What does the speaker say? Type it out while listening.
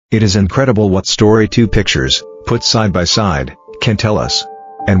It is incredible what story two pictures, put side by side, can tell us.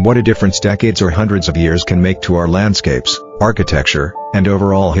 And what a difference decades or hundreds of years can make to our landscapes, architecture, and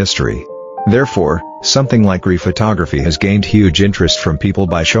overall history. Therefore, something like rephotography has gained huge interest from people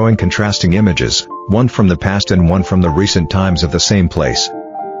by showing contrasting images, one from the past and one from the recent times of the same place.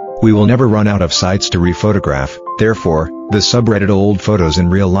 We will never run out of sites to rephotograph, therefore, the subreddit Old Photos in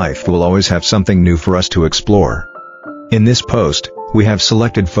Real Life will always have something new for us to explore. In this post, we have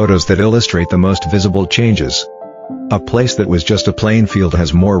selected photos that illustrate the most visible changes. A place that was just a plain field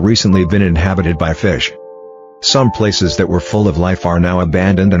has more recently been inhabited by fish. Some places that were full of life are now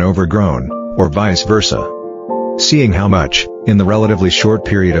abandoned and overgrown, or vice versa. Seeing how much, in the relatively short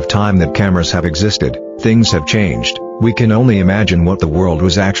period of time that cameras have existed, things have changed, we can only imagine what the world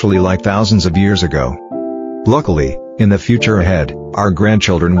was actually like thousands of years ago. Luckily, in the future ahead, our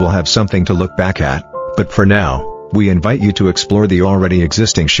grandchildren will have something to look back at, but for now, we invite you to explore the already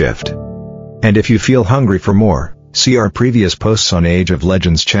existing shift. And if you feel hungry for more, see our previous posts on Age of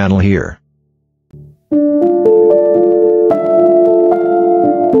Legends channel here.